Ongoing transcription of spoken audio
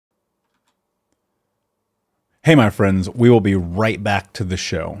Hey, my friends, we will be right back to the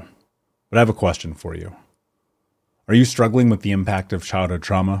show. But I have a question for you. Are you struggling with the impact of childhood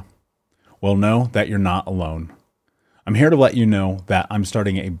trauma? Well, know that you're not alone. I'm here to let you know that I'm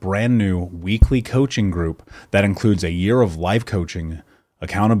starting a brand new weekly coaching group that includes a year of live coaching,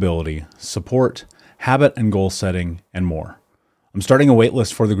 accountability, support, habit and goal setting, and more. I'm starting a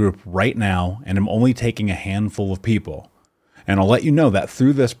waitlist for the group right now, and I'm only taking a handful of people. And I'll let you know that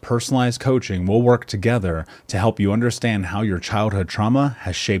through this personalized coaching, we'll work together to help you understand how your childhood trauma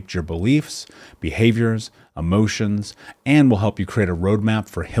has shaped your beliefs, behaviors, emotions, and will help you create a roadmap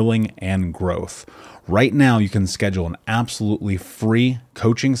for healing and growth. Right now, you can schedule an absolutely free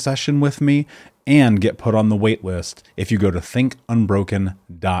coaching session with me and get put on the wait list if you go to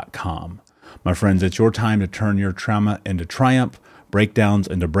thinkunbroken.com. My friends, it's your time to turn your trauma into triumph, breakdowns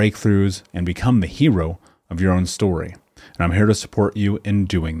into breakthroughs, and become the hero of your own story. And I'm here to support you in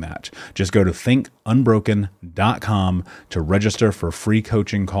doing that. Just go to thinkunbroken.com to register for a free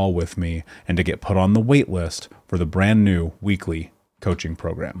coaching call with me and to get put on the wait list for the brand new weekly coaching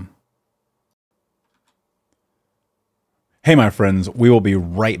program. Hey, my friends, we will be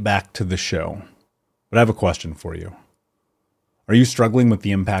right back to the show. But I have a question for you. Are you struggling with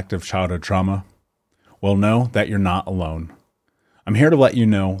the impact of childhood trauma? Well, know that you're not alone. I'm here to let you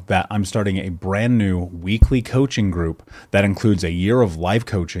know that I'm starting a brand new weekly coaching group that includes a year of live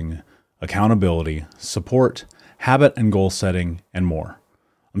coaching, accountability, support, habit and goal setting, and more.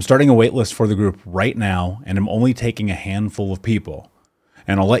 I'm starting a waitlist for the group right now, and I'm only taking a handful of people.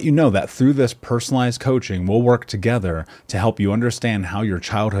 And I'll let you know that through this personalized coaching, we'll work together to help you understand how your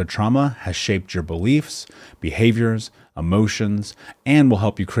childhood trauma has shaped your beliefs, behaviors, emotions, and will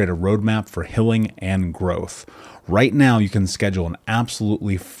help you create a roadmap for healing and growth. Right now, you can schedule an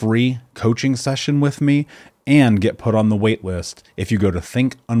absolutely free coaching session with me and get put on the wait list if you go to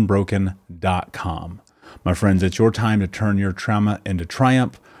thinkunbroken.com. My friends, it's your time to turn your trauma into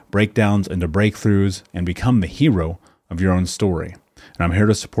triumph, breakdowns into breakthroughs, and become the hero of your own story. And I'm here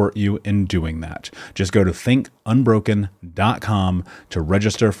to support you in doing that. Just go to thinkunbroken.com to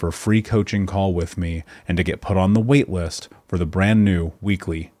register for a free coaching call with me and to get put on the wait list for the brand new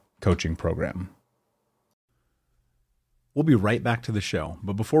weekly coaching program. We'll be right back to the show.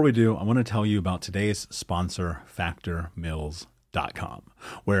 But before we do, I want to tell you about today's sponsor, factormeals.com,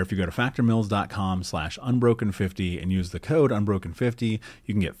 where if you go to factormeals.com/unbroken50 and use the code unbroken50,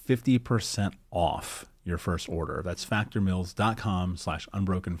 you can get 50% off your first order. That's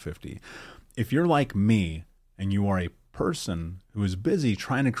factormeals.com/unbroken50. If you're like me and you are a person who is busy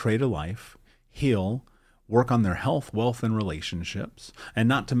trying to create a life, heal, work on their health, wealth, and relationships, and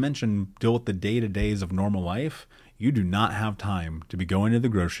not to mention deal with the day-to-days of normal life, you do not have time to be going to the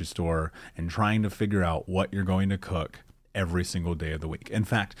grocery store and trying to figure out what you're going to cook every single day of the week. In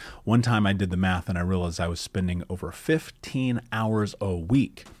fact, one time I did the math and I realized I was spending over 15 hours a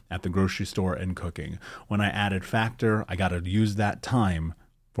week at the grocery store and cooking. When I added Factor, I got to use that time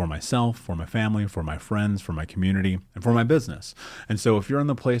for myself, for my family, for my friends, for my community, and for my business. And so if you're in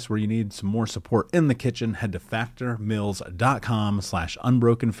the place where you need some more support in the kitchen, head to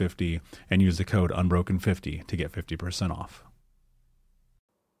factormeals.com/unbroken50 and use the code unbroken50 to get 50% off.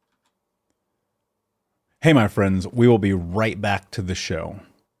 Hey, my friends, we will be right back to the show.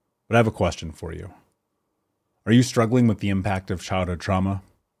 But I have a question for you. Are you struggling with the impact of childhood trauma?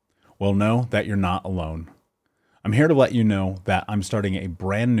 Well, know that you're not alone. I'm here to let you know that I'm starting a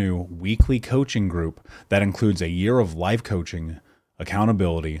brand new weekly coaching group that includes a year of live coaching,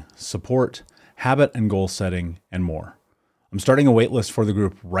 accountability, support, habit and goal setting, and more. I'm starting a waitlist for the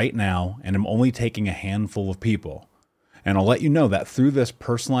group right now, and I'm only taking a handful of people. And I'll let you know that through this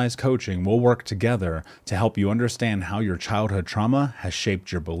personalized coaching, we'll work together to help you understand how your childhood trauma has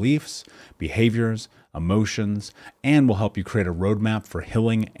shaped your beliefs, behaviors, emotions, and will help you create a roadmap for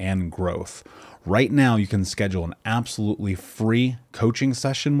healing and growth. Right now, you can schedule an absolutely free coaching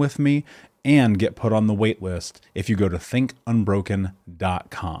session with me and get put on the wait list if you go to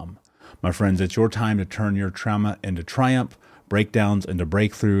thinkunbroken.com. My friends, it's your time to turn your trauma into triumph, breakdowns into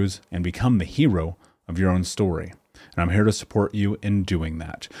breakthroughs, and become the hero of your own story. And I'm here to support you in doing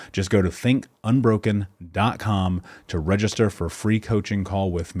that. Just go to thinkunbroken.com to register for a free coaching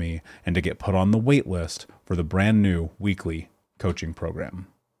call with me and to get put on the wait list for the brand new weekly coaching program.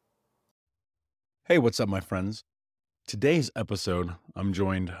 Hey, what's up, my friends? Today's episode, I'm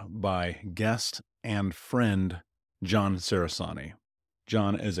joined by guest and friend John Cerasani.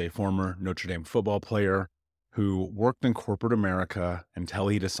 John is a former Notre Dame football player who worked in corporate America until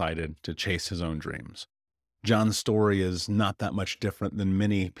he decided to chase his own dreams. John's story is not that much different than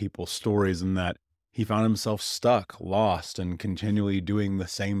many people's stories in that he found himself stuck, lost, and continually doing the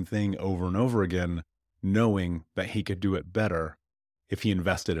same thing over and over again knowing that he could do it better if he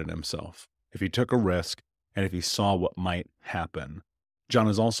invested in himself, if he took a risk, and if he saw what might happen. John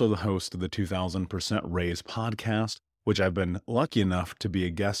is also the host of the 2000% Raise podcast, which I've been lucky enough to be a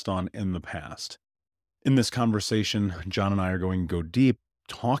guest on in the past. In this conversation, John and I are going to go deep,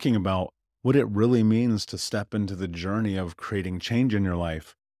 talking about what it really means to step into the journey of creating change in your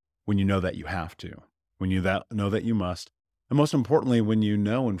life when you know that you have to, when you know that you must, and most importantly, when you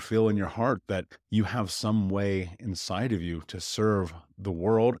know and feel in your heart that you have some way inside of you to serve the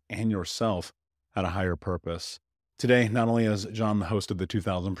world and yourself at a higher purpose. Today, not only is John the host of the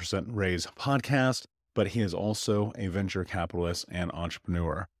 2000% Raise podcast, but he is also a venture capitalist and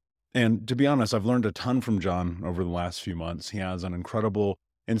entrepreneur. And to be honest, I've learned a ton from John over the last few months. He has an incredible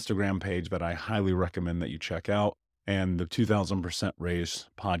Instagram page that I highly recommend that you check out. And the 2000% Raise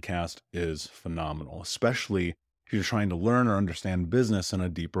podcast is phenomenal, especially if you're trying to learn or understand business in a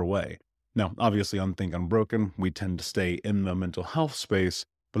deeper way. Now, obviously on Think Unbroken, we tend to stay in the mental health space,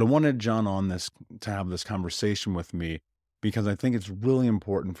 but I wanted John on this to have this conversation with me because I think it's really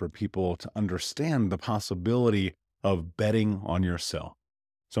important for people to understand the possibility of betting on yourself.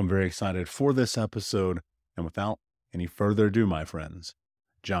 So I'm very excited for this episode. And without any further ado, my friends,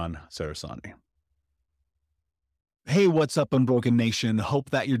 John Cerasani. Hey, what's up, Unbroken Nation?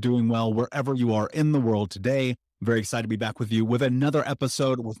 Hope that you're doing well wherever you are in the world today. I'm very excited to be back with you with another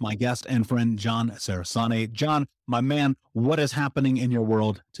episode with my guest and friend, John Cerasani. John, my man, what is happening in your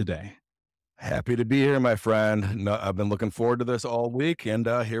world today? Happy to be here, my friend. No, I've been looking forward to this all week, and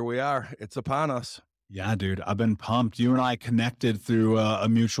here we are. It's upon us. Yeah, dude, I've been pumped. You and I connected through a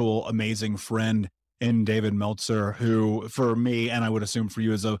mutual amazing friend in David Meltzer, who for me, and I would assume for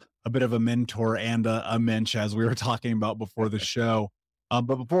you, is a bit of a mentor and a mensch, as we were talking about before the show.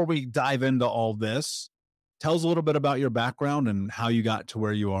 But before we dive into all this, tell us a little bit about your background and how you got to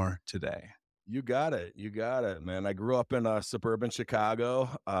where you are today. You got it. You got it, man. I grew up in suburban Chicago.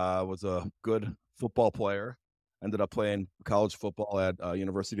 Was a good football player. Ended up playing college football at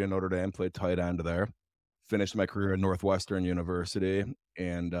University of Notre Dame, played tight end there. Finished my career at Northwestern University,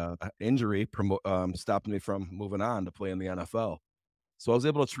 and injury stopped me from moving on to play in the NFL. So I was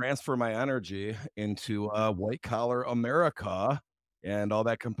able to transfer my energy into white collar America and all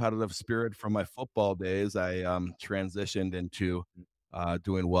that competitive spirit from my football days. I transitioned into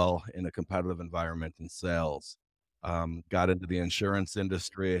doing well in a competitive environment in sales. Got into the insurance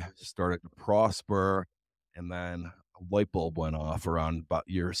industry, started to prosper, and then a light bulb went off around about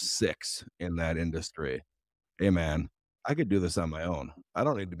year 6 in that industry. Hey, man, I could do this on my own. I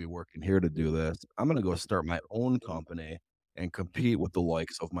don't need to be working here to do this. I'm going to go start my own company and compete with the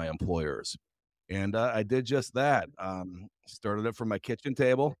likes of my employers. And I did just that. Started it from my kitchen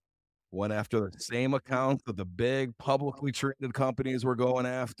table, went after the same accounts that the big publicly traded companies were going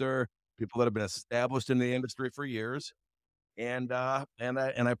after, people that have been established in the industry for years. And I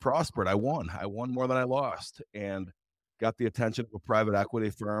prospered. I won more than I lost, and got the attention of a private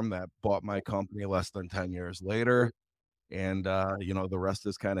equity firm that bought my company less than 10 years later. And, the rest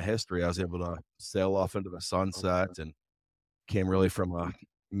is kind of history. I was able to sail off into the sunset and came really from a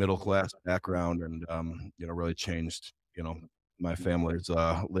middle-class background and, really changed, my family's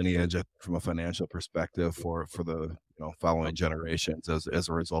lineage from a financial perspective for the, following generations as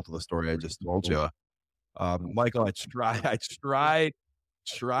a result of the story I just told you. Michael, I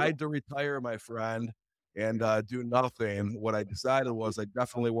tried to retire, my friend, and do nothing. What I decided was I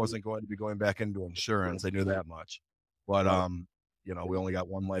definitely wasn't going to be going back into insurance. I knew that much. But, we only got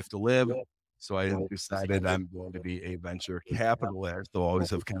one life to live. So I decided I'm going to be a venture capitalist. So I always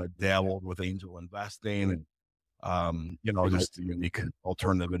have kind of dabbled with angel investing and, just unique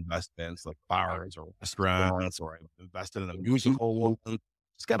alternative investments like bars or restaurants, or I invested in a musical.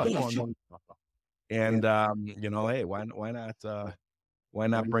 Just got a fun. And, hey, why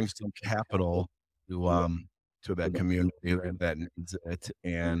not bring some capital to that community that needs it,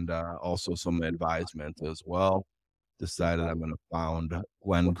 and also some advisement as well. Decided I'm going to found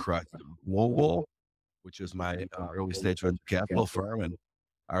Glen Crest Global, which is my early stage venture capital firm, and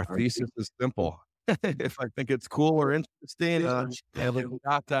our thesis is simple. If I think it's cool or interesting, have a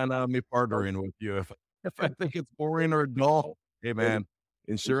shot on me partnering with you. If I think it's boring or dull, hey man,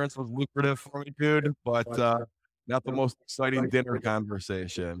 insurance was lucrative for me, dude, but not the most exciting dinner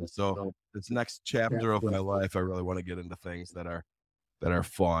conversation. So this next chapter of my life, I really want to get into things that are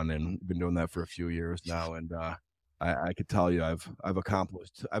fun, and been doing that for a few years now. And I could tell you, I've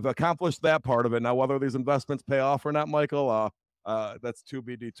accomplished that part of it. Now, whether these investments pay off or not, Michael, that's to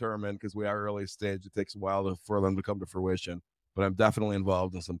be determined, because we are early stage. It takes a while for them to come to fruition. But I'm definitely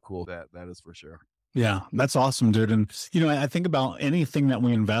involved in some cool that is for sure. Yeah, that's awesome, dude. And, I think about anything that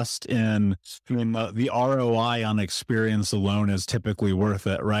we invest in. I mean, the ROI on experience alone is typically worth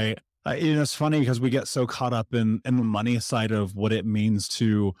it, right? It's funny because we get so caught up in the money side of what it means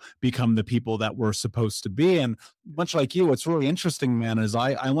to become the people that we're supposed to be. And much like you, what's really interesting, man, is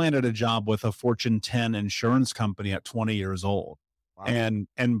I landed a job with a Fortune 10 insurance company at 20 years old. Wow.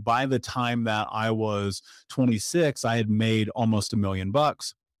 And by the time that I was 26, I had made almost $1 million,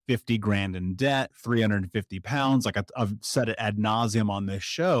 50 grand in debt, 350 pounds. Like I've said it ad nauseum on this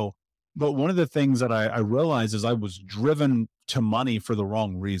show. But one of the things that I realized is I was driven to money for the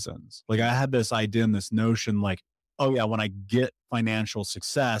wrong reasons. Like I had this idea and this notion like, oh yeah, when I get financial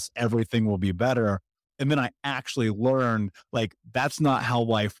success, everything will be better. And then I actually learned like that's not how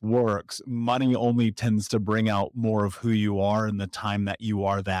life works. Money only tends to bring out more of who you are in the time that you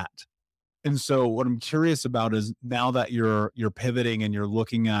are that. And so what I'm curious about is now that you're pivoting and you're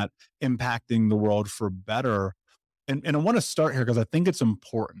looking at impacting the world for better. And I want to start here because I think it's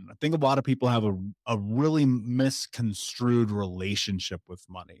important. I think a lot of people have a really misconstrued relationship with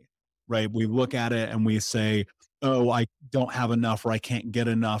money, right? We look at it and we say, oh, I don't have enough or I can't get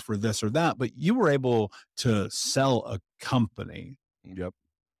enough or this or that. But you were able to sell a company. Yep.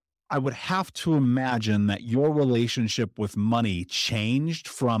 I would have to imagine that your relationship with money changed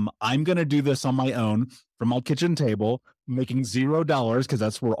from I'm going to do this on my own from my kitchen table, making $0 because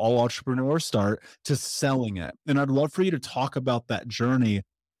that's where all entrepreneurs start, to selling it. And I'd love for you to talk about that journey,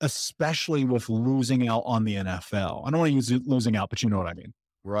 especially with losing out on the NFL. I don't want to use losing out, but you know what I mean.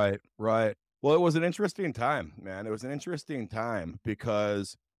 Right, right. Well, it was an interesting time, man. It was an interesting time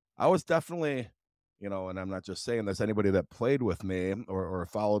because I was definitely, and I'm not just saying this, anybody that played with me or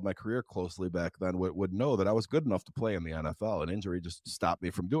followed my career closely back then would know that I was good enough to play in the NFL. An injury just stopped me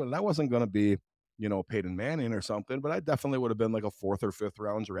from doing it. I wasn't going to be, Peyton Manning or something, but I definitely would have been like a 4th or 5th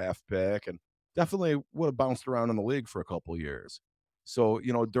round draft pick and definitely would have bounced around in the league for a couple of years. So,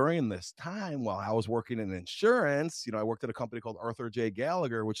 during this time while I was working in insurance, I worked at a company called Arthur J.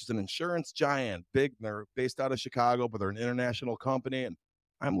 Gallagher, which is an insurance giant, big. They're based out of Chicago, but they're an international company. And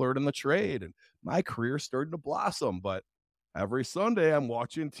I'm learning the trade and my career's starting to blossom. But every Sunday I'm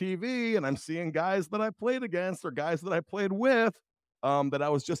watching TV and I'm seeing guys that I played against or guys that I played with that I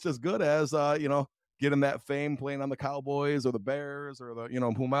was just as good as, getting that fame playing on the Cowboys or the Bears or the,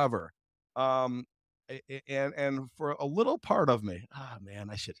 whomever. And for a little part of me, man,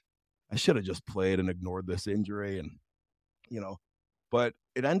 I should have just played and ignored this injury. And, but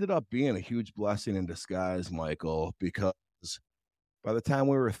it ended up being a huge blessing in disguise, Michael, because by the time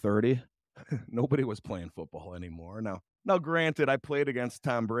we were 30, nobody was playing football anymore. Now, granted, I played against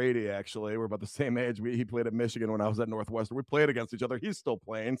Tom Brady, actually. We're about the same age. He played at Michigan when I was at Northwestern. We played against each other. He's still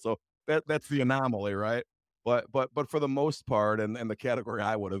playing, so that's the anomaly, right? But for the most part, and the category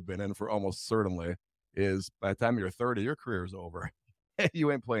I would have been in for almost certainly is by the time you're 30, your career's over.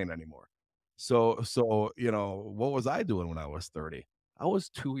 You ain't playing anymore. So, what was I doing when I was 30? I was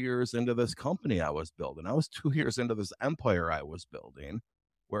 2 years into this company I was building. I was 2 years into this empire I was building.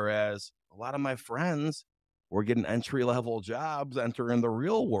 Whereas a lot of my friends were getting entry-level jobs, entering the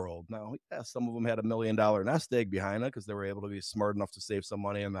real world. Now, yeah, some of them had $1 million nest egg behind it because they were able to be smart enough to save some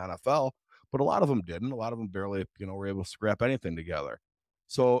money in the NFL, but a lot of them didn't. A lot of them barely, were able to scrap anything together.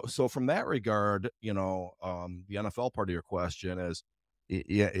 So from that regard, the NFL part of your question is,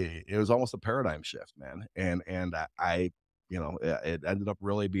 it was almost a paradigm shift, man. And I it ended up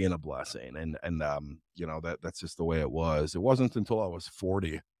really being a blessing. And that's just the way it was. It wasn't until I was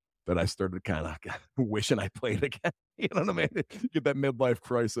 40 that I started kind of wishing I played again. You know what I mean? Get that midlife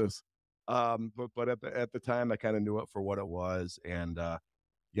crisis. But at the time, I kind of knew it for what it was. And,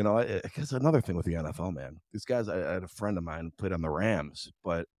 because another thing with the NFL, man, these guys, I had a friend of mine played on the Rams,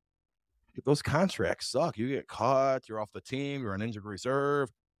 but those contracts suck. You get caught, you're off the team, you're on injured reserve.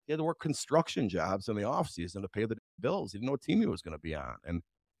 He had to work construction jobs in the offseason to pay the bills. He didn't know what team he was going to be on. And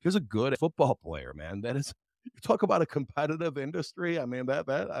he was a good football player, man. That is, you talk about a competitive industry. I mean,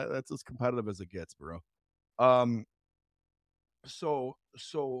 that's as competitive as it gets, bro. So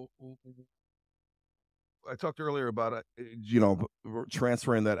I talked earlier about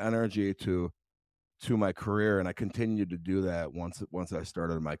transferring that energy to my career, and I continued to do that once I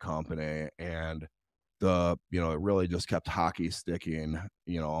started my company, and it really just kept hockey sticking,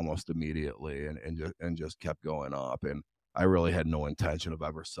 almost immediately, and just kept going up. And I really had no intention of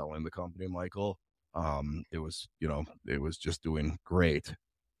ever selling the company, Michael. It was just doing great,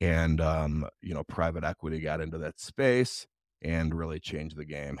 and private equity got into that space and really changed the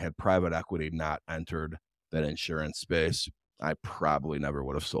game. Had private equity not entered that insurance space, I probably never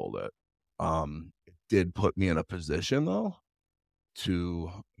would have sold it. It did put me in a position though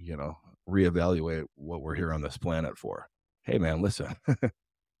to, reevaluate what we're here on this planet for. Hey, man, listen,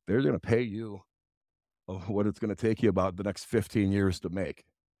 they're going to pay you what it's going to take you about the next 15 years to make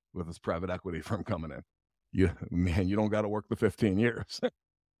with this private equity firm coming in. You don't got to work the 15 years.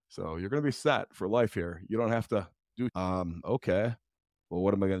 So you're going to be set for life here. You don't have to do, okay, well,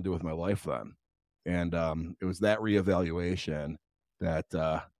 what am I going to do with my life then? And it was that reevaluation that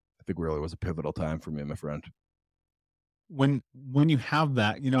I think really was a pivotal time for me, my friend. When you have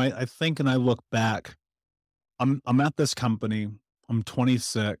that, I think, and I look back, I'm at this company, I'm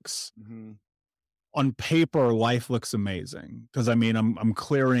 26. Mm-hmm. On paper, life looks amazing because I'm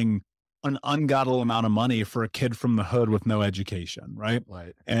clearing an ungodly amount of money for a kid from the hood with no education, right?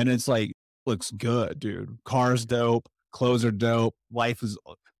 Right. And it's like, looks good, dude. Car's dope, clothes are dope, life is,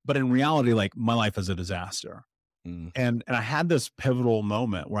 but in reality, like my life is a disaster. Mm. And I had this pivotal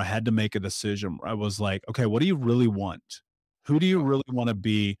moment where I had to make a decision. I was like, okay, what do you really want? Who do you really want to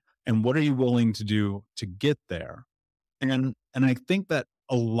be? And what are you willing to do to get there? And I think that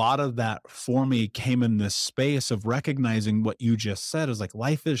a lot of that for me came in this space of recognizing what you just said is like,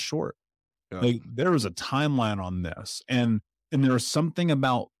 life is short. Yeah. Like there was a timeline on this. And there is something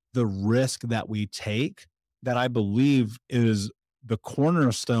about the risk that we take that I believe is the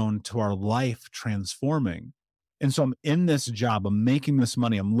cornerstone to our life transforming. And so I'm in this job, I'm making this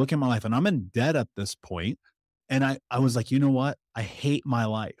money, I'm looking at my life and I'm in debt at this point. And I was like, you know what? I hate my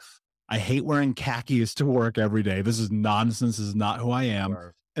life. I hate wearing khakis to work every day. This is nonsense. This is not who I am.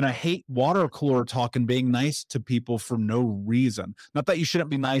 Sure. And I hate water cooler talk and being nice to people for no reason. Not that you shouldn't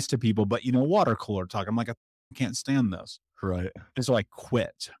be nice to people, but water cooler talk. I'm like, I can't stand this. Right. And so I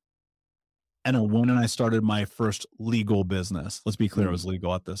quit. And I went and I started my first legal business. Let's be clear, it was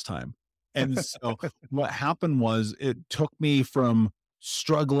legal at this time. And so what happened was it took me from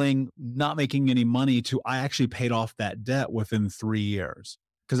struggling, not making any money to I actually paid off that debt within 3 years.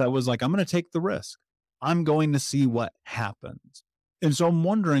 Because I was like, I'm going to take the risk. I'm going to see what happens. And so I'm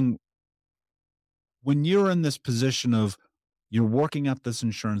wondering, when you're in this position of you're working at this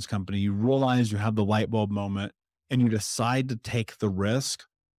insurance company, you realize you have the light bulb moment and you decide to take the risk.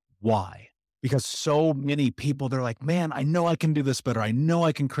 Why? Because so many people, they're like, man, I know I can do this better. I know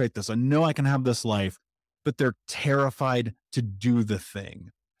I can create this. I know I can have this life, but they're terrified to do the thing.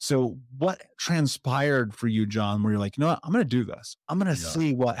 So what transpired for you, John, where you're like, you know what, I'm going to do this. I'm going to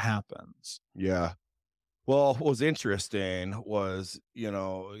see what happens. Yeah. Well, what was interesting was, you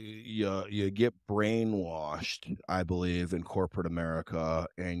get brainwashed, I believe, in corporate America,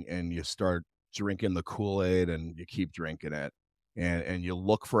 and you start drinking the Kool-Aid and you keep drinking it, and you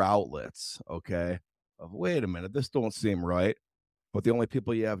look for outlets, okay, of, wait a minute, this don't seem right. But the only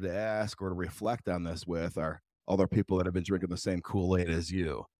people you have to ask or to reflect on this with are other people that have been drinking the same Kool-Aid as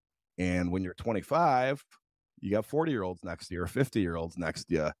you. And when you're 25, you got 40-year-olds next to you or 50-year-olds next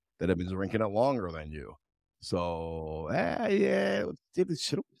to you that have been drinking it longer than you. So, should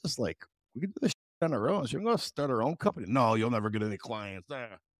we just we can do this on our own? Should we go start our own company? No, you'll never get any clients.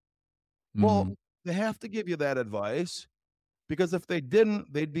 Well, they have to give you that advice, because if they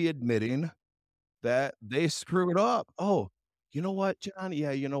didn't, they'd be admitting that they screwed up. Oh, you know what, John?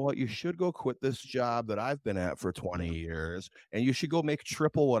 Yeah, you know what? You should go quit this job that I've been at for 20 years, and you should go make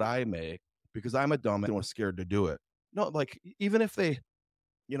triple what I make because I'm a dumb and was scared to do it. No, even if they,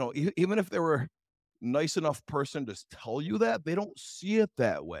 even if they were nice enough person to tell you that, they don't see it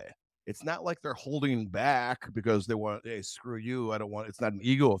that way. It's not like they're holding back because they want, hey, screw you, I don't want, it's not an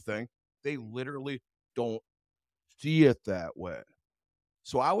ego thing. They literally don't see it that way.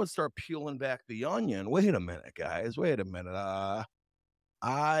 So I would start peeling back the onion. Wait a minute, guys. Wait a minute.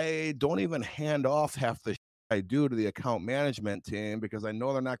 I don't even hand off half the shit I do to the account management team because I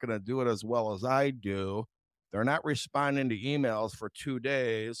know they're not going to do it as well as I do. They're not responding to emails for 2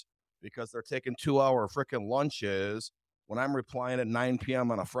 days because they're taking 2-hour freaking lunches when I'm replying at 9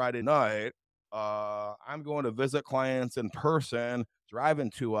 p.m. on a Friday night. I'm going to visit clients in person,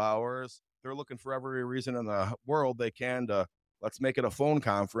 driving 2 hours. They're looking for every reason in the world they can to, let's make it a phone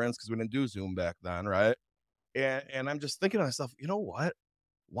conference because we didn't do Zoom back then, right? And I'm just thinking to myself, you know what?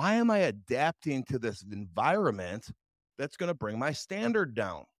 Why am I adapting to this environment that's going to bring my standard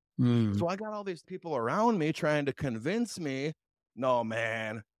down? So I got all these people around me trying to convince me, no,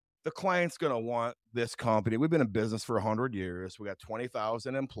 man, the client's going to want this company. We've been in business for 100 years. We got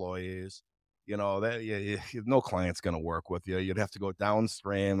 20,000 employees. No client's going to work with you. You'd have to go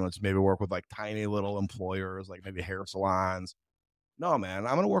downstream. Let's maybe work with tiny little employers, like maybe hair salons. No, man,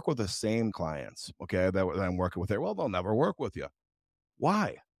 I'm going to work with the same clients, okay, that I'm working with there. Well, they'll never work with you.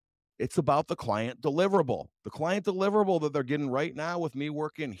 Why? It's about the client deliverable. The client deliverable that they're getting right now with me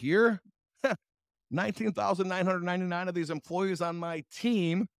working here, 19,999 of these employees on my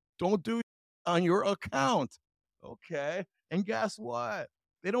team don't do on your account. Okay. And guess what?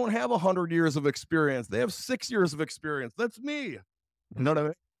 They don't have 100 years of experience. They have 6 years of experience. That's me. You know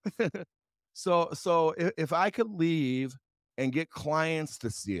what I mean? So if I could leave and get clients to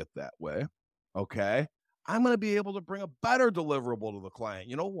see it that way, okay, I'm going to be able to bring a better deliverable to the client.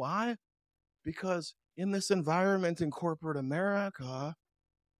 You know why? Because in this environment in corporate America,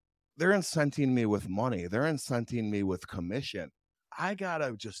 they're incenting me with money. They're incenting me with commission. I got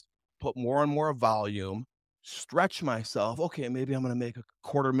to just put more and more volume, stretch myself. Okay, maybe I'm going to make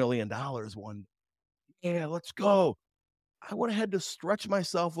 $250,000 one. Yeah, let's go. I would have had to stretch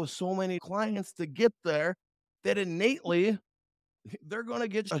myself with so many clients to get there that innately they're going to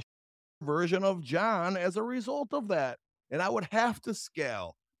get a version of John as a result of that. And I would have to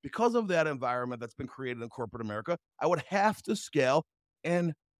scale because of that environment that's been created in corporate America. I would have to scale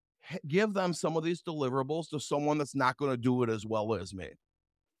and give them some of these deliverables to someone that's not going to do it as well as me.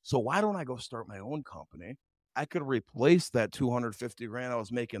 So why don't I go start my own company? I could replace that 250 grand I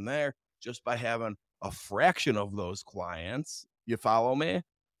was making there just by having a fraction of those clients. You follow me?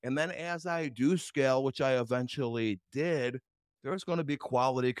 And then as I do scale, which I eventually did, there's going to be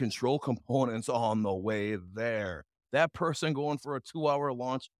quality control components on the way there. That person going for a 2-hour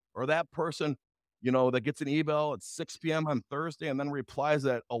launch, or that person, that gets an email at 6 p.m. on Thursday and then replies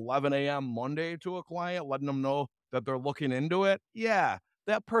at 11 a.m. Monday to a client, letting them know that they're looking into it. Yeah,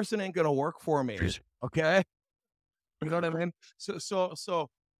 that person ain't going to work for me. Okay. You know what I mean? So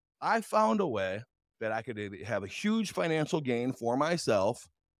I found a way that I could have a huge financial gain for myself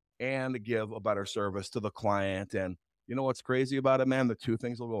and give a better service to the client. And you know what's crazy about it, man? The two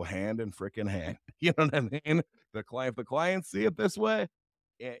things will go hand in freaking hand. You know what I mean? If the clients see it this way,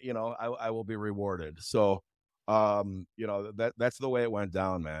 I will be rewarded. So, that's the way it went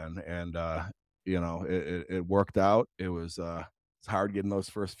down, man. And, it worked out. It was, it's hard getting those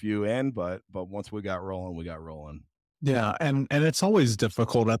first few in, but once we got rolling, we got rolling. Yeah. And it's always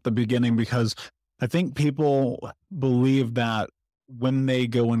difficult at the beginning because I think people believe that when they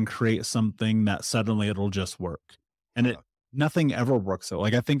go and create something that suddenly it'll just work. And nothing ever works out.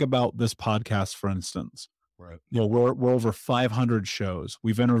 Like I think about this podcast, for instance. Right. We're over 500 shows.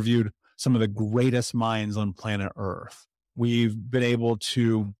 We've interviewed some of the greatest minds on planet Earth. We've been able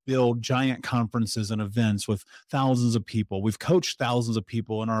to build giant conferences and events with thousands of people. We've coached thousands of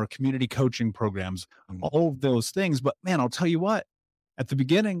people in our community coaching programs, all of those things. But man, I'll tell you what, at the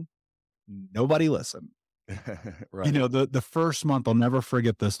beginning, nobody listened. Right. The first month, I'll never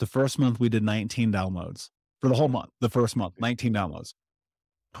forget this. The first month we did 19 downloads for the whole month. The first month, 19 downloads.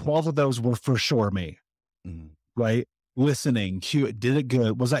 12 of those were for sure me. Right? Listening, did it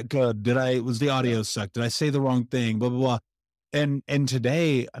good? Was that good? Was the audio suck? Did I say the wrong thing? Blah, blah, blah. And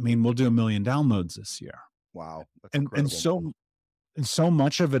today, I mean, we'll do 1 million downloads this year. Wow. That's incredible. And so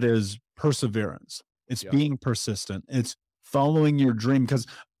much of it is perseverance. It's being persistent. It's following your dream. Because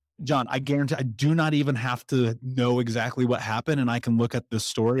John, I guarantee I do not even have to know exactly what happened. And I can look at this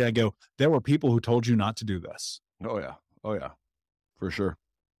story. I go, there were people who told you not to do this. Oh yeah. For sure.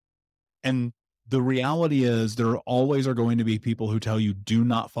 And the reality is there always are going to be people who tell you, do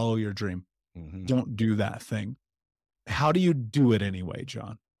not follow your dream. Don't do that thing. How do you do it anyway,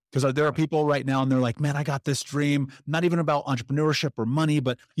 John? Because there are people right now and they're like, man, I got this dream, not even about entrepreneurship or money,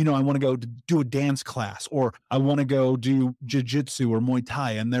 but I want to go do a dance class, or I want to go do jiu-jitsu or Muay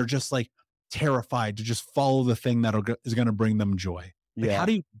Thai. And they're just like terrified to just follow the thing that is going to bring them joy. Like, how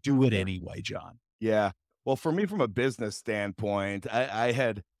do you do it anyway, John? Yeah. Well, for me, from a business standpoint,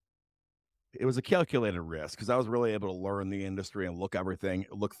 it was a calculated risk because I was really able to learn the industry and look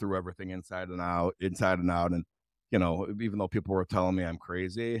through everything inside and out. And, even though people were telling me I'm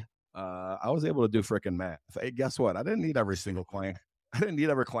crazy, I was able to do freaking math. Hey, guess what? I didn't need every single client. I didn't need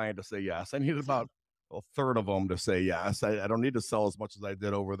every client to say yes. I needed about a third of them to say yes. I don't need to sell as much as I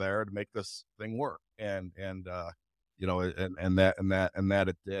did over there to make this thing work. And that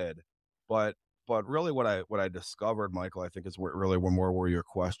it did. But really what I discovered, Michael, I think is where your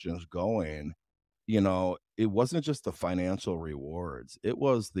question's going. It wasn't just the financial rewards. It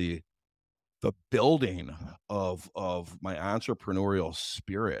was the building of my entrepreneurial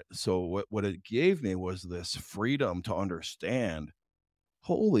spirit. So what it gave me was this freedom to understand,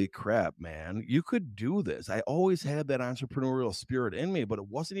 holy crap, man, you could do this. I always had that entrepreneurial spirit in me, but it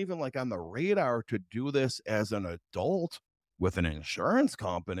wasn't even like on the radar to do this as an adult with an insurance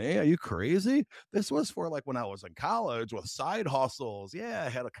company. Are you crazy? This was for like when I was in college with side hustles. Yeah, I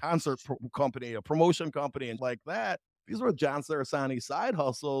had a concert company, a promotion company, and like that. These were John Cerasani side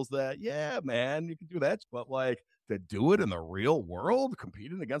hustles that, yeah, man, you can do that. But like to do it in the real world,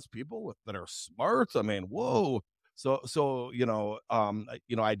 competing against people that are smart. I mean, whoa. So,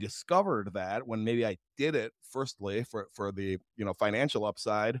 I discovered that when maybe I did it firstly for the, financial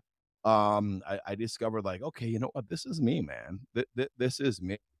upside. I discovered like, okay, you know what? This is me, man. This is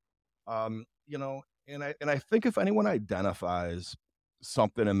me. And I think if anyone identifies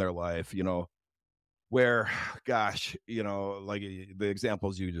something in their life, where, gosh, like the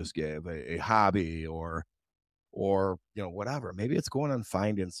examples you just gave, a hobby or whatever, maybe it's going and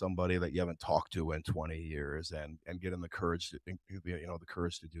finding somebody that you haven't talked to in 20 years and getting the courage to the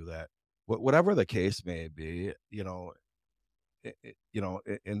courage to do that. Whatever the case may be,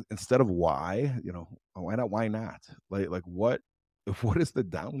 instead of why, why not, why not, like what is the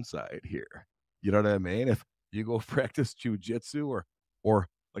downside here? You know what I mean? If you go practice jujitsu or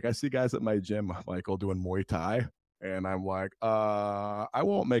like I see guys at my gym, Michael, doing Muay Thai, and I'm like, I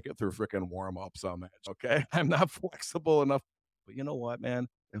won't make it through freaking warm-ups on that, okay? I'm not flexible enough. But you know what, man?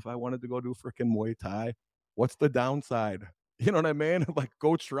 If I wanted to go do freaking Muay Thai, what's the downside? You know what I mean? Like,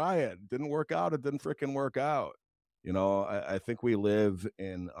 go try it. Didn't work out, it didn't freaking work out. I think we live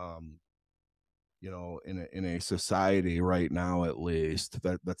in in a society right now, at least,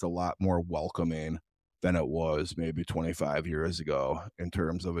 that's a lot more welcoming than it was maybe 25 years ago in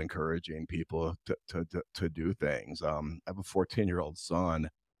terms of encouraging people to do things. I have a 14-year-old son,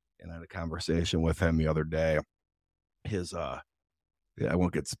 and I had a conversation with him the other day. His I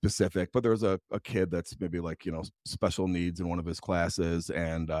won't get specific, but there was a kid that's maybe like, special needs in one of his classes,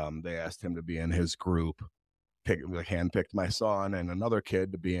 and they asked him to be in his group, handpicked my son and another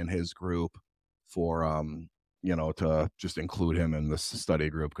kid to be in his group for to just include him in this study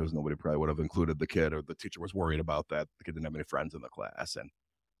group, because nobody probably would have included the kid, or the teacher was worried about that. The kid didn't have any friends in the class. And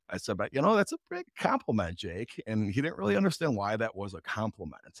I said, but that's a big compliment, Jake. And he didn't really understand why that was a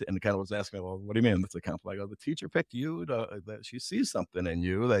compliment, and kind of was asking me, well, what do you mean that's a compliment? I go, the teacher picked you that she sees something in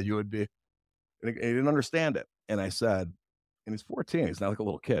you that you would be. And he didn't understand it. And I said, and he's 14, he's not like a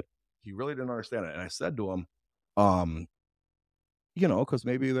little kid. He really didn't understand it. And I said to him, because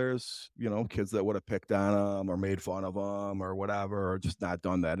maybe there's, kids that would have picked on him or made fun of him or whatever, or just not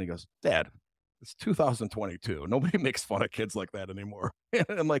done that. And he goes, Dad, it's 2022. Nobody makes fun of kids like that anymore. And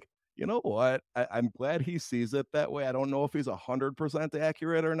I'm like, you know what? I'm glad he sees it that way. I don't know if he's 100%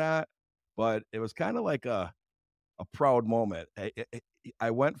 accurate or not, but it was kind of like a proud moment.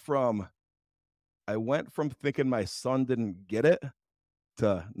 I went from thinking my son didn't get it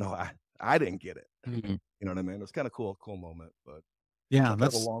to, no, I didn't get it. Mhm. You know what I mean? It was kind of cool moment, but Yeah, kind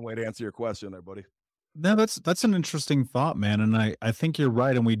of a long way to answer your question there, buddy. no, that's an interesting thought, man. And I think you're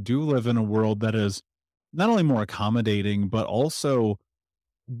right. And we do live in a world that is not only more accommodating, but also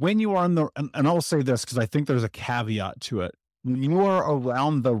when you are in and I'll say this because I think there's a caveat to it. When you are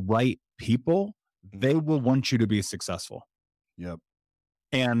around the right people, they will want you to be successful. Yep.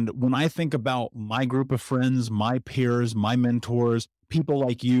 And when I think about my group of friends, my peers, my mentors, people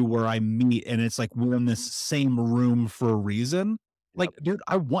like you where I meet and it's like we're in this same room for a reason. Like, dude,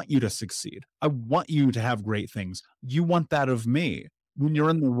 I want you to succeed. I want you to have great things. You want that of me. When you're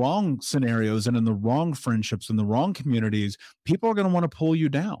in the wrong scenarios and in the wrong friendships and the wrong communities, people are going to want to pull you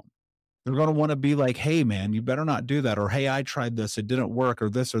down. They're going to want to be like, hey, man, you better not do that. Or, hey, I tried this. It didn't work, or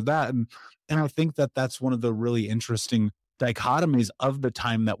this or that. And I think that that's one of the really interesting dichotomies of the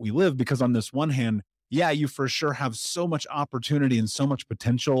time that we live, because on this one hand, yeah, you for sure have so much opportunity and so much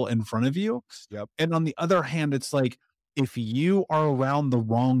potential in front of you. Yep. And on the other hand, it's like, if you are around the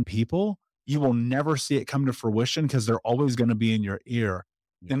wrong people, you will never see it come to fruition because they're always going to be in your ear.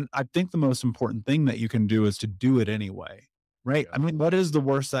 Yeah. And I think the most important thing that you can do is to do it anyway. Right. Yeah. I mean, what is the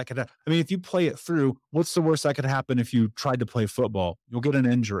worst that could happen? I mean, if you play it through, what's the worst that could happen if you tried to play football? You'll get an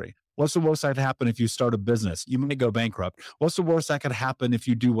injury. What's the worst that could happen if you start a business? You may go bankrupt. What's the worst that could happen if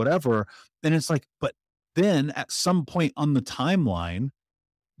you do whatever? And it's like, but then at some point on the timeline,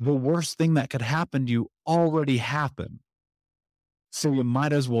 the worst thing that could happen to you already happened. So you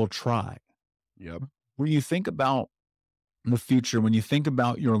might as well try. Yep. When you think about the future, when you think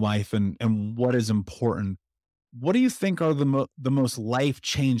about your life and what is important, what do you think are the most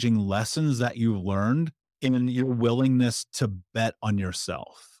life-changing lessons that you learned in your willingness to bet on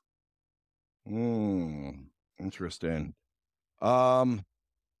yourself? Interesting.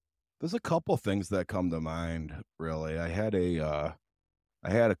 There's a couple things that come to mind, really. I had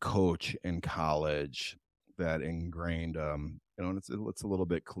a coach in college that ingrained, it's a little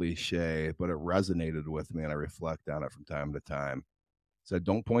bit cliche, but it resonated with me, and I reflect on it from time to time. Said,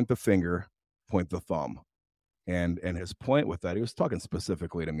 don't point the finger, point the thumb. And his point with that, he was talking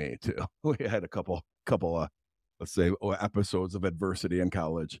specifically to me too. We had a couple let's say, episodes of adversity in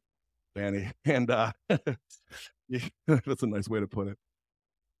college, and that's a nice way to put it.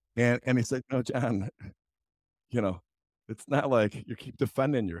 And he said, no, John, it's not like you keep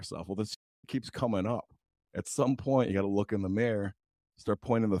defending yourself. Well, this keeps coming up. At some point, you got to look in the mirror, start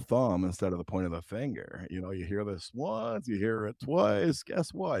pointing the thumb instead of the point of the finger. You hear this once, you hear it twice.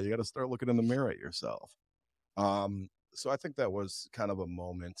 Guess what? You got to start looking in the mirror at yourself. So I think that was kind of a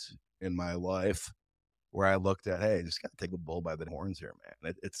moment in my life where I looked at, hey, just got to take the bull by the horns here,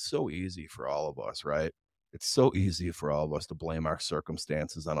 man. It's so easy for all of us, right? It's so easy for all of us to blame our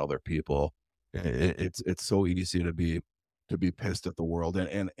circumstances on other people. It's so easy to be pissed at the world,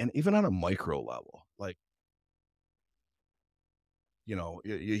 and even on a micro level, like,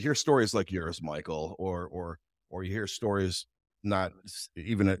 you hear stories like yours, Michael, or you hear stories not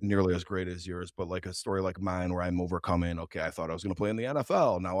even nearly as great as yours, but like a story like mine where I'm overcoming, okay, I thought I was going to play in the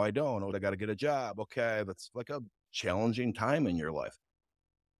NFL. Now I don't. Oh, I got to get a job. Okay, that's like a challenging time in your life.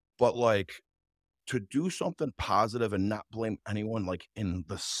 But like, to do something positive and not blame anyone, like in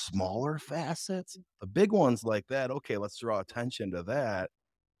the smaller facets, the big ones like that, okay, let's draw attention to that.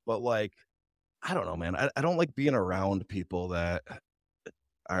 But like, I don't know, man. I don't like being around people that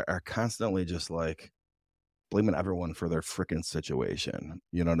are constantly just like blaming everyone for their freaking situation.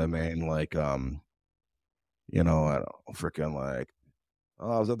 You know what I mean? Like, I don't freaking like,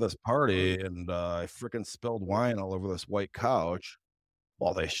 oh, I was at this party and I freaking spilled wine all over this white couch.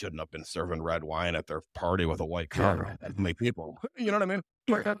 Well, they shouldn't have been serving red wine at their party with a white couch. That many people. You know what I mean?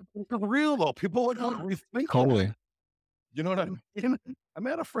 Like, for real though, people like rethink. Totally. You know what I mean? I'm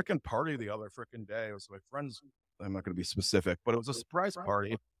at a freaking party the other freaking day. It was my friends. I'm not going to be specific, but it was a surprise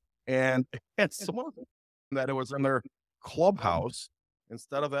party, and someone that it was in their clubhouse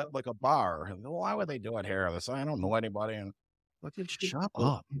instead of at like a bar. And why would they do it here? This, I don't know anybody. And like, shut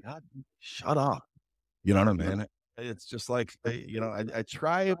up, God, shut up. You know what I mean? It's just like, I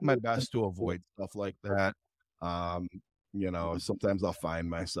try my best to avoid stuff like that. Sometimes I'll find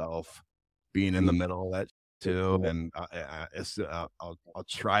myself being in the middle of that too, and I'll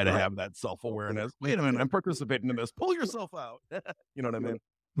try to have that self-awareness. Wait a minute, I'm participating in this. Pull yourself out. You know what I mean?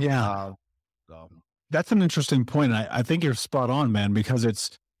 Yeah. That's an interesting point. I think you're spot on, man, because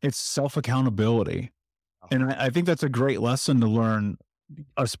it's self-accountability. And I think that's a great lesson to learn,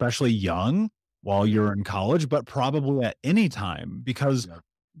 especially young, while you're in college, but probably at any time, because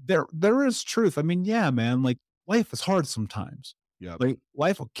there is truth. I mean, yeah, man, like life is hard sometimes. Yeah. Like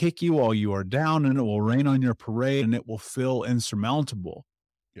life will kick you while you are down, and it will rain on your parade, and it will feel insurmountable.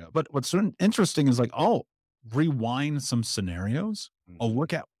 Yeah. But what's interesting is like, I'll rewind some scenarios. I'll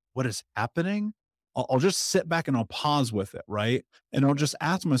look at what is happening. I'll just sit back and I'll pause with it. Right. And I'll just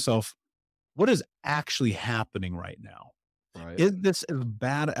ask myself, what is actually happening right now? Right. Is this as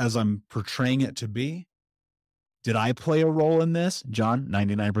bad as I'm portraying it to be? Did I play a role in this? John,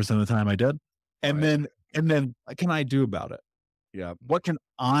 99% of the time I did. And then what can I do about it? Yeah. What can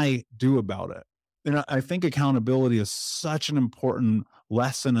I do about it? And I think accountability is such an important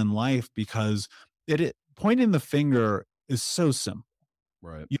lesson in life, because pointing the finger is so simple.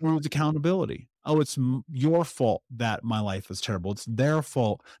 Right. You lose accountability. Oh, it's your fault that my life is terrible. It's their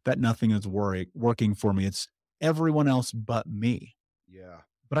fault that nothing is working for me. It's everyone else but me. Yeah.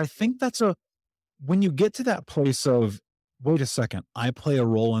 But I think when you get to that place of, wait a second, I play a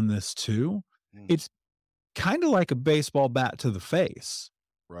role in this too. It's kind of like a baseball bat to the face.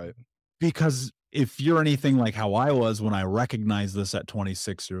 Right. Because if you're anything like how I was when I recognized this at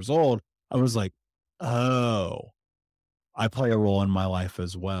 26 years old, I was like, oh, I play a role in my life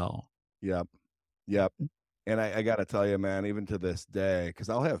as well. Yep. And I got to tell you, man, even to this day, because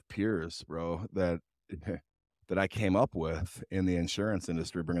I'll have peers, bro, that I came up with in the insurance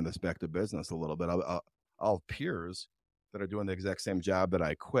industry, bringing this back to business a little bit. I'll have peers that are doing the exact same job that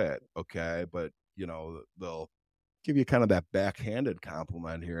I quit. Okay. But, they'll give you kind of that backhanded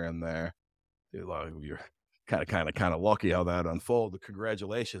compliment here and there. Dude, you're kind of lucky how that unfolded.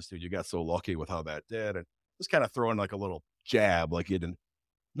 Congratulations, dude. You got so lucky with how that did. And just kind of throwing like a little jab, like you didn't.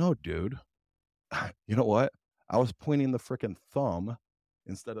 No, dude. You know what? I was pointing the freaking thumb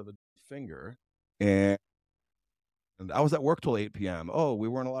instead of the finger. And I was at work till 8 p.m. Oh, we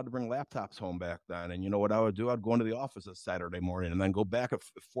weren't allowed to bring laptops home back then. And you know what I would do? I'd go into the office on Saturday morning and then go back at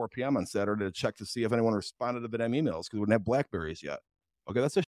 4 p.m. on Saturday to check to see if anyone responded to the damn emails, because we didn't have BlackBerries yet. Okay,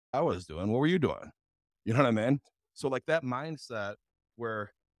 that's the shit I was doing. What were you doing? You know what I mean? So like that mindset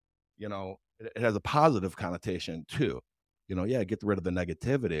where, it has a positive connotation too. Get rid of the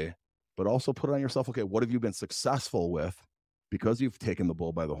negativity, but also put it on yourself. Okay, what have you been successful with because you've taken the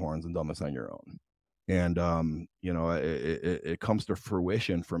bull by the horns and done this on your own? And, it comes to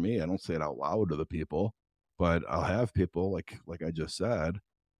fruition for me. I don't say it out loud to the people, but I'll have people like I just said,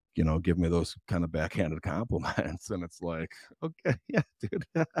 give me those kind of backhanded compliments. And it's like, okay, yeah, dude,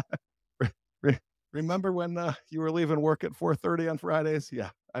 remember when you were leaving work at 4:30 on Fridays? Yeah,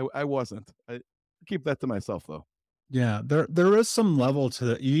 I wasn't. I keep that to myself though. Yeah, there is some level to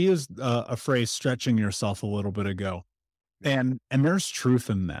that. You used a phrase "stretching yourself" a little bit ago, Yeah. and there's truth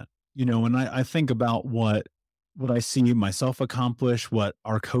in that. When I think about what I see myself accomplish, what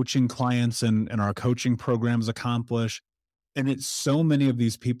our coaching clients and our coaching programs accomplish, and it's so many of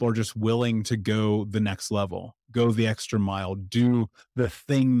these people are just willing to go the next level, go the extra mile, do the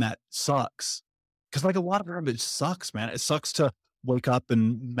thing that sucks. Because like a lot of them, it sucks, man. It sucks to wake up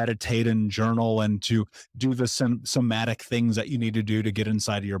and meditate and journal and to do the somatic things that you need to do to get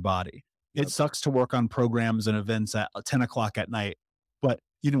inside of your body. It Yep. sucks to work on programs and events at 10 o'clock at night. But,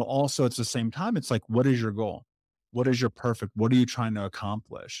 also at the same time, it's like, what is your goal? What is your perfect? What are you trying to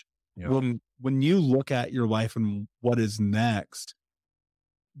accomplish? Yep. When you look at your life and what is next,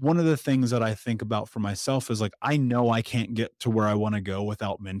 one of the things that I think about for myself is like, I know I can't get to where I want to go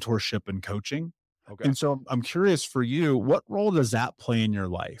without mentorship and coaching. Okay. And so I'm curious for you, what role does that play in your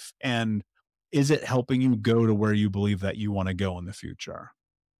life? And is it helping you go to where you believe that you want to go in the future?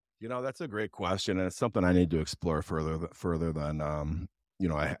 That's a great question, and it's something I need to explore further than I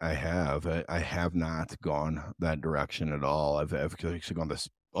have not gone that direction at all. I've actually gone this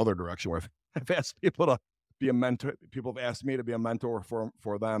other direction where I've asked people to be a mentor. People have asked me to be a mentor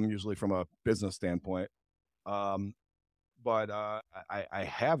for them, usually from a business standpoint. Um, but I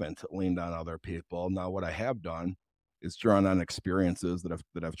haven't leaned on other people. Now, what I have done is drawn on experiences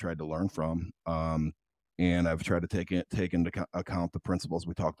that I've tried to learn from. And I've tried to take into account the principles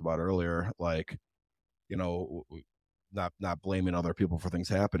we talked about earlier, like, not blaming other people for things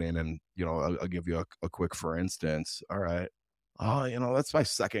happening. And, I'll give you a quick, for instance. All right. Oh, that's my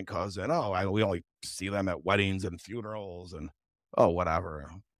second cousin. Oh, we only see them at weddings and funerals and, oh,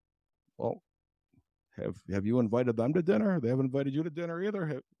 whatever. Well, have you invited them to dinner? They haven't invited you to dinner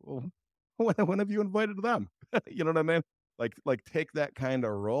either. Well, when have you invited them? You know what I mean? Like take that kind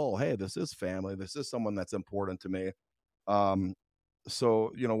of role. Hey, this is family. This is someone that's important to me.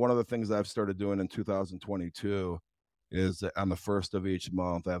 So, one of the things I've started doing in 2022 is that on the first of each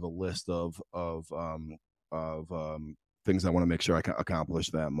month, I have a list of things I want to make sure I can accomplish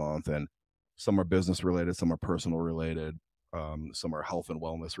that month. And some are business related, some are personal related, some are health and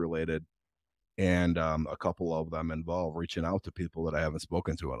wellness related. And a couple of them involve reaching out to people that I haven't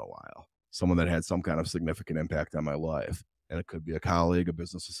spoken to in a while, someone that had some kind of significant impact on my life. And it could be a colleague, a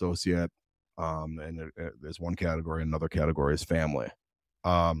business associate. There's one category, another category is family.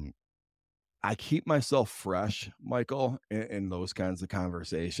 I keep myself fresh, Michael, in those kinds of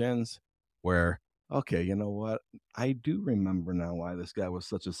conversations where, okay, you know what? I do remember now why this guy was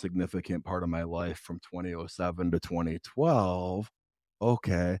such a significant part of my life from 2007 to 2012.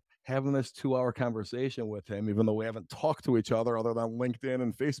 Okay. Having this 2-hour conversation with him, even though we haven't talked to each other other than LinkedIn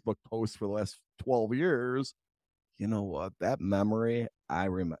and Facebook posts for the last 12 years, you know what? That memory, I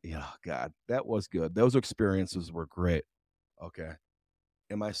remember. Yeah, God, that was good. Those experiences were great. Okay.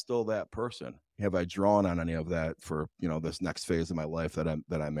 Am I still that person? Have I drawn on any of that for, this next phase of my life that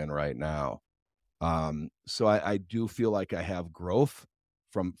I'm in right now? So I do feel like I have growth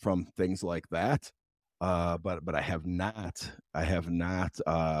from things like that. But I have not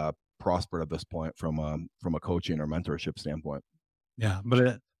prospered at this point from a coaching or mentorship standpoint. Yeah,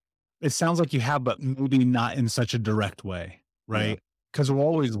 but it sounds like you have, but maybe not in such a direct way, Yeah. right? Because we're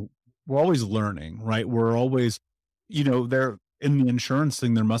always learning, right? We're always, there in the insurance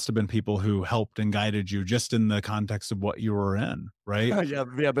thing, there must have been people who helped and guided you just in the context of what you were in, right?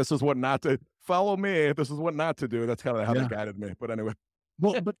 Yeah. This is what not to follow me. This is what not to do. That's kind of how Yeah. they guided me. But anyway,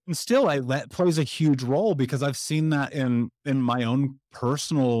 Well, but still, that plays a huge role because I've seen that in my own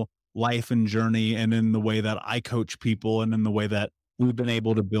personal life and journey, and in the way that I coach people, and in the way that we've been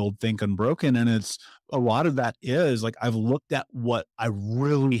able to build Think Unbroken. And it's a lot of that is like I've looked at what I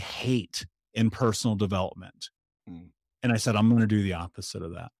really hate in personal development, Mm. and I said I'm going to do the opposite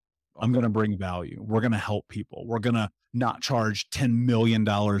of that. I'm going to bring value. We're going to help people. We're going to not charge $10 million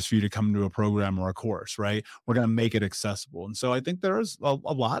for you to come to a program or a course, right? We're going to make it accessible. And so I think there is a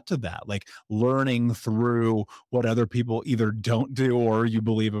lot to that, like learning through what other people either don't do or you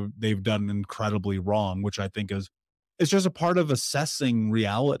believe they've done incredibly wrong, which I think it's just a part of assessing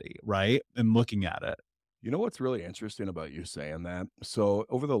reality, right? And looking at it. You know what's really interesting about you saying that? So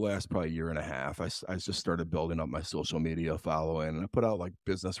over the last probably year and a half, I just started building up my social media following, and I put out like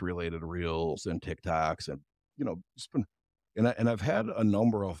business related reels and TikToks, and just been, and I've had a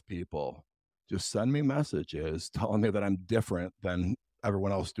number of people just send me messages telling me that I'm different than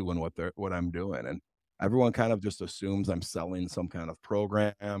everyone else doing what I'm doing, and everyone kind of just assumes I'm selling some kind of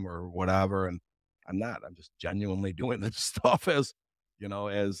program or whatever, and I'm not. I'm just genuinely doing this stuff as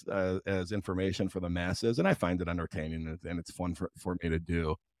as information for the masses, and I find it entertaining and it's fun for me to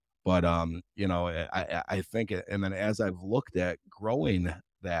do. But I think and then as I've looked at growing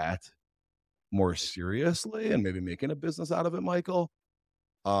that more seriously and maybe making a business out of it, Michael,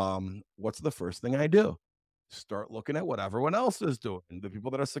 what's the first thing I do? Start looking at what everyone else is doing, the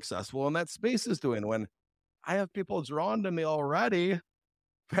people that are successful in that space is doing. When I have people drawn to me already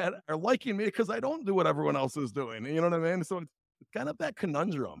that are liking me because I don't do what everyone else is doing. You know what I mean? So it's kind of that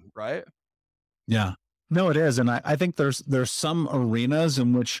conundrum, right? Yeah. No, it is. And I think there's some arenas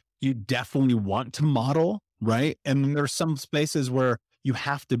in which you definitely want to model, right? And there's some spaces where you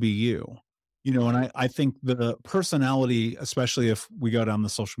have to be you. And I think the personality, especially if we go down the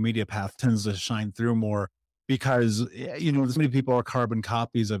social media path, tends to shine through more because, so many people are carbon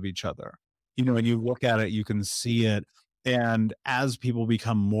copies of each other, and you look at it, you can see it. And as people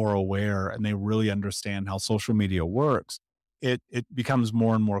become more aware and they really understand how social media works, it becomes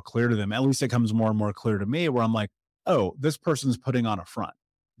more and more clear to them. At least it comes more and more clear to me, where I'm like, oh, this person's putting on a front.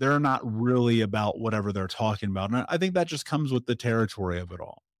 They're not really about whatever they're talking about. And I think that just comes with the territory of it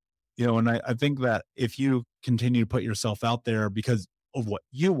all. And I think that if you continue to put yourself out there because of what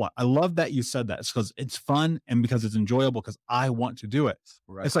you want, I love that you said that. It's because it's fun and because it's enjoyable because I want to do it.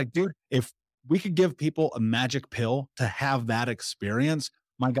 Right. It's like, dude, if we could give people a magic pill to have that experience,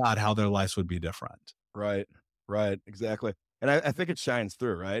 my God, how their lives would be different. Right. Exactly. And I think it shines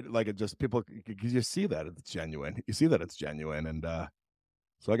through, right? Like it just people, you see that it's genuine. You see that it's genuine. And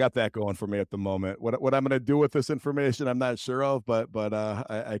so I got that going for me at the moment. What I'm going to do with this information, I'm not sure of, but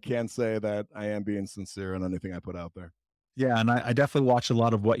I can say that I am being sincere in anything I put out there. Yeah, and I definitely watch a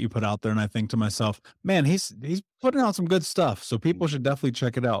lot of what you put out there, and I think to myself, man, he's putting out some good stuff. So people should definitely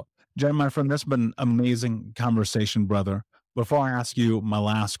check it out. Jen, my friend, this has been an amazing conversation, brother. Before I ask you my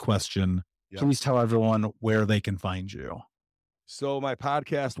last question, please tell everyone where they can find you. So my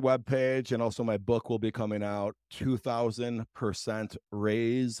podcast webpage and also my book will be coming out,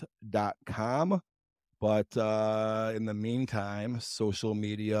 2000percentraise.com. But in the meantime, social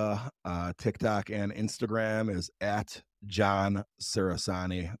media, TikTok and Instagram is at John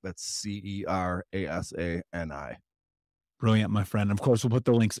Cerasani. That's Cerasani. Brilliant, my friend. Of course, we'll put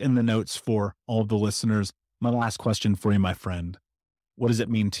the links in the notes for all of the listeners. My last question for you, my friend. What does it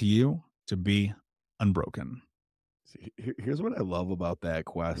mean to you to be unbroken? Here's what I love about that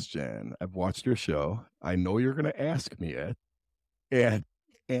question. I've watched your show. I know you're going to ask me it.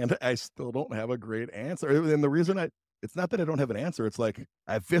 And I still don't have a great answer. And the reason it's not that I don't have an answer. It's like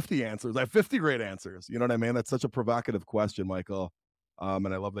I have 50 answers. I have 50 great answers. You know what I mean? That's such a provocative question, Michael.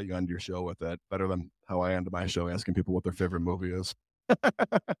 And I love that you end your show with it. Better than how I end my show asking people what their favorite movie is.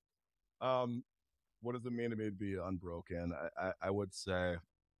 What does it mean to me to be unbroken? I would say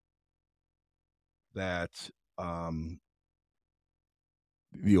that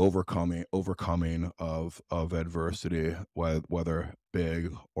the overcoming of adversity, whether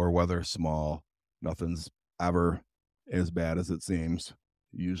big or whether small, nothing's ever as bad as it seems.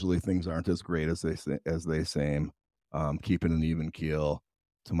 Usually things aren't as great as they seem. Keeping an even keel.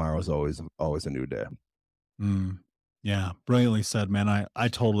 Tomorrow's always a new day. Yeah, brilliantly said, man. I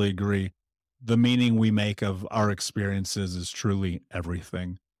totally agree. The meaning we make of our experiences is truly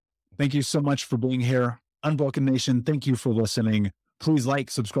everything. Thank you so much for being here. Unbroken Nation, thank you for listening. Please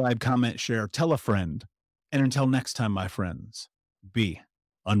like, subscribe, comment, share, tell a friend. And until next time, my friends, be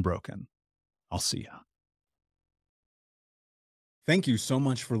unbroken. I'll see ya. Thank you so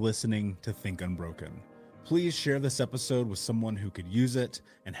much for listening to Think Unbroken. Please share this episode with someone who could use it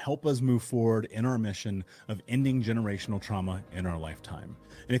and help us move forward in our mission of ending generational trauma in our lifetime.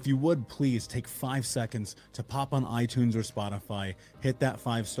 And if you would, please take 5 seconds to pop on iTunes or Spotify, hit that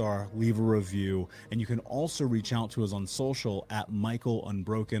 5-star, leave a review, and you can also reach out to us on social at Michael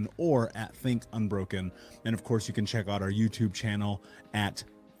Unbroken or at Think Unbroken. And of course, you can check out our YouTube channel at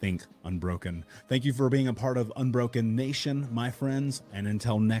Think Unbroken. Thank you for being a part of Unbroken Nation, my friends, and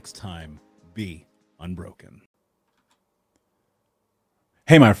until next time, be unbroken.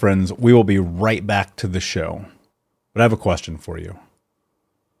 Hey, my friends, we will be right back to the show. But I have a question for you.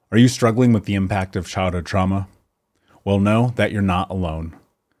 Are you struggling with the impact of childhood trauma? Well, know that you're not alone.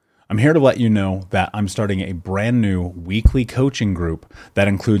 I'm here to let you know that I'm starting a brand new weekly coaching group that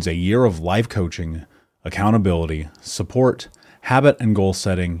includes a year of live coaching, accountability, support, habit and goal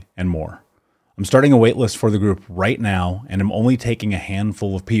setting, and more. I'm starting a waitlist for the group right now, and I'm only taking a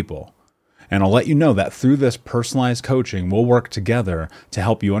handful of people. And I'll let you know that through this personalized coaching, we'll work together to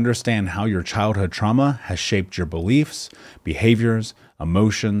help you understand how your childhood trauma has shaped your beliefs, behaviors,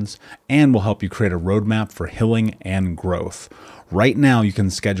 emotions, and will help you create a roadmap for healing and growth. Right now, you can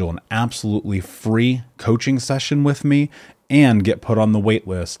schedule an absolutely free coaching session with me and get put on the wait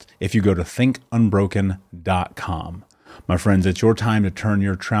list if you go to thinkunbroken.com. My friends, it's your time to turn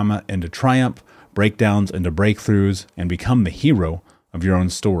your trauma into triumph, breakdowns into breakthroughs, and become the hero of your own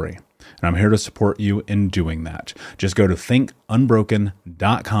story. And I'm here to support you in doing that. Just go to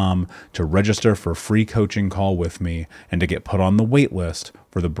thinkunbroken.com to register for a free coaching call with me and to get put on the wait list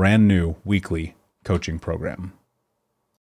for the brand new weekly coaching program.